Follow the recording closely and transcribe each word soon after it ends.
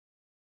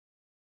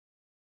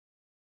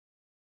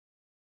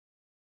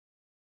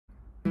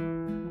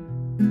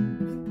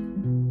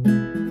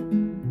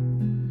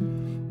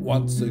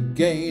Once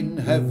again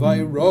have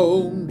I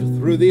roamed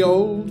through the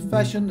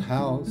old-fashioned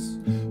house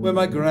where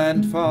my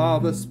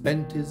grandfather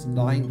spent his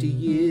 90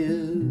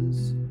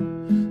 years.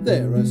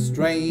 There are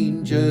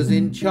strangers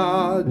in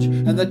charge,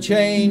 and the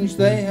change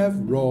they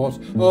have wrought,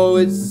 oh,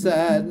 it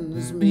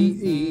saddens me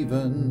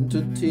even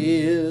to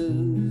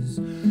tears.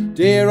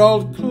 Dear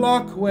old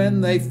clock,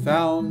 when they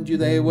found you,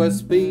 they were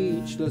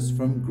speechless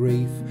from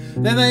grief.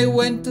 Then they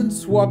went and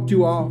swapped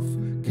you off,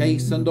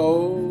 case and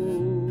all,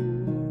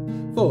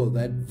 for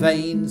that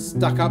vain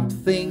stuck-up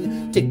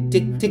thing. Tick,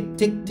 tick, tick,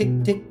 tick,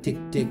 tick, tick, tick,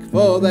 tick,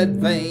 for that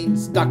vain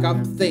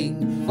stuck-up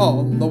thing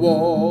on the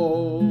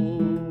wall.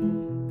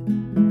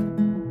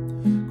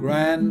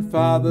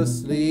 Grandfather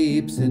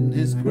sleeps in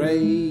his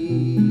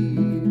grave,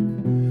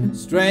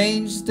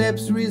 strange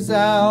steps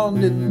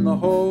resound in the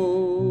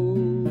hall,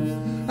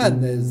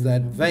 and there's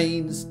that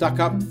vain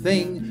stuck-up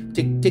thing.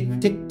 Tick, tick,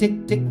 tick,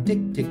 tick, tick,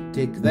 tick, tick,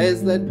 tick,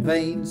 there's that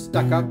vain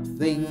stuck-up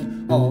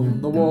thing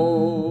on the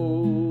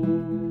wall.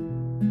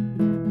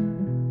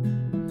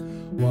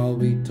 While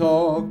we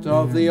talked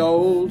of the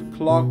old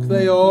clock,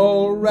 they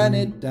all ran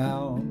it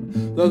down,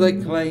 though they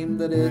claimed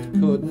that it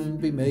couldn't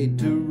be made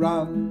to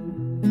run.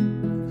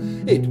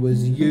 It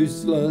was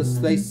useless,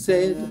 they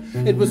said,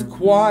 it was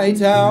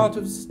quite out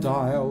of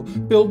style,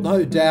 built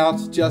no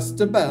doubt just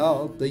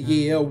about the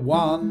year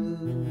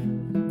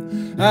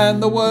 1.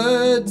 And the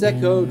words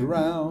echoed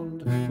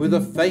round with a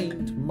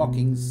faint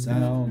mocking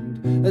sound,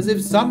 as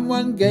if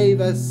someone gave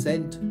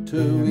assent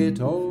to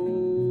it all.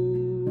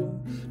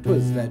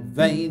 'Twas that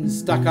vain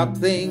stuck-up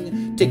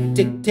thing, tick,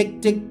 tick,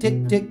 tick, tick,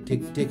 tick, tick,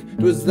 tick, tick,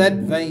 'twas that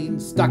vain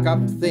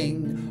stuck-up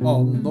thing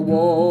on the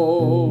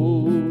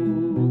wall.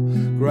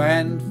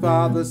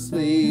 Grandfather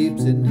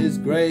sleeps in his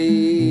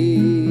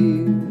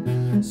grave,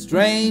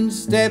 strange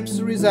steps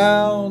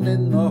resound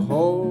in the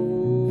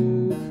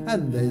hall,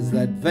 and there's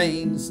that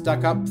vain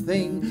stuck-up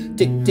thing.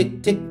 Tick,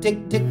 tick, tick,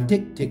 tick, tick,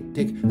 tick, tick,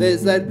 tick,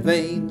 there's that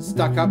vain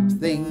stuck-up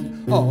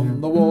thing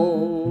on the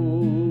wall.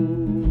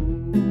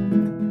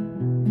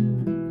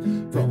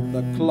 From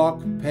the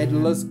clock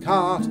peddler's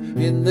cart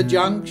in the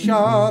junk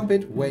shop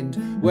it went,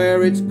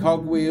 where its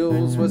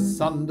cogwheels were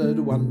sundered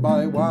one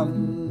by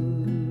one.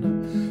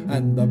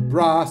 And the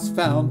brass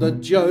founder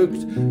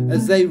joked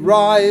as they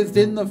writhed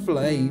in the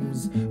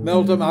flames,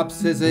 "Melt 'em up,"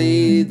 says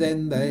he,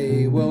 "then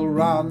they will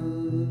run."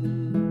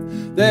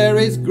 There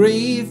is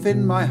grief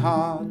in my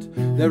heart,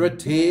 there are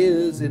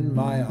tears in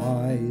my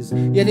eyes,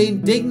 yet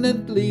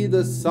indignantly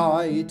the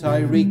sight I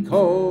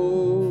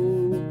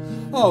recall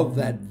of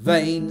that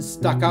vain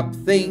stuck-up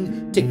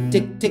thing. Tick,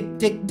 tick, tick,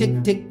 tick,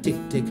 tick, tick,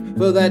 tick, tick,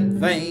 for that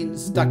vain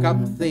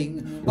stuck-up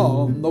thing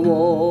on the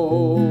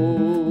wall.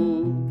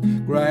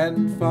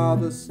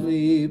 Grandfather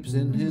sleeps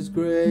in his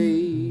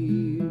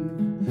grave,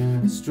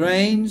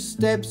 strange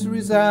steps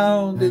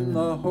resound in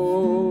the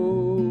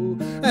hall,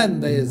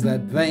 and there's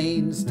that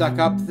vain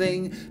stuck-up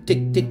thing.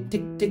 Tick, tick,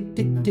 tick, tick,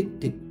 tick, tick,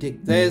 tick,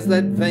 tick, there's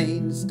that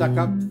vain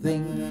stuck-up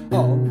thing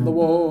on the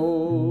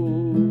wall.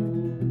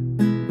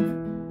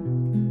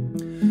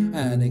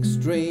 An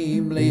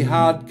extremely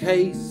hard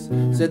case,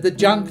 said the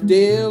junk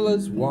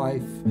dealer's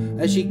wife,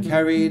 as she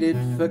carried it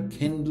for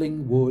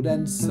kindling wood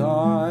and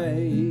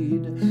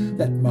sighed.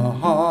 That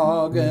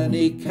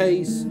mahogany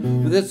case,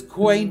 with its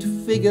quaint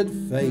figured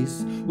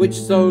face, which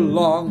so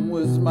long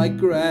was my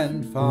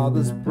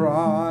grandfather's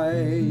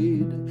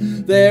pride.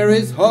 There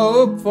is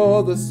hope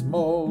for the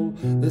small,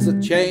 there's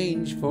a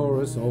change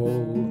for us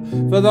all,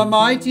 for the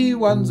mighty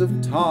ones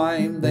of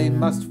time they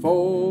must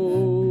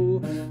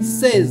fall,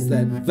 says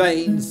that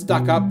vain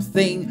stuck-up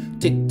thing.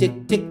 Tick,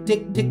 tick, tick,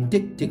 tick, tick,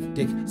 tick, tick,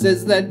 tick,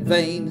 says that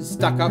vain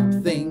stuck-up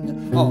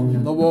thing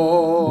on the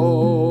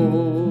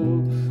wall.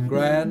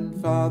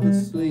 Grandfather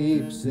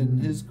sleeps in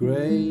his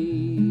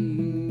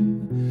grave,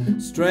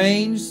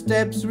 strange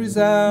steps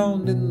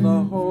resound in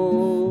the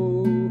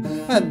hall,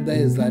 and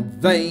there's that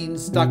vain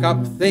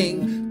stuck-up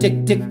thing.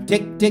 Tick, tick,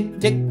 tick, tick,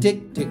 tick,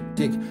 tick, tick,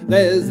 tick,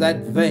 there's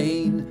that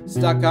vain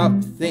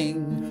stuck-up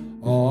thing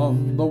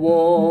on the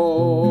wall.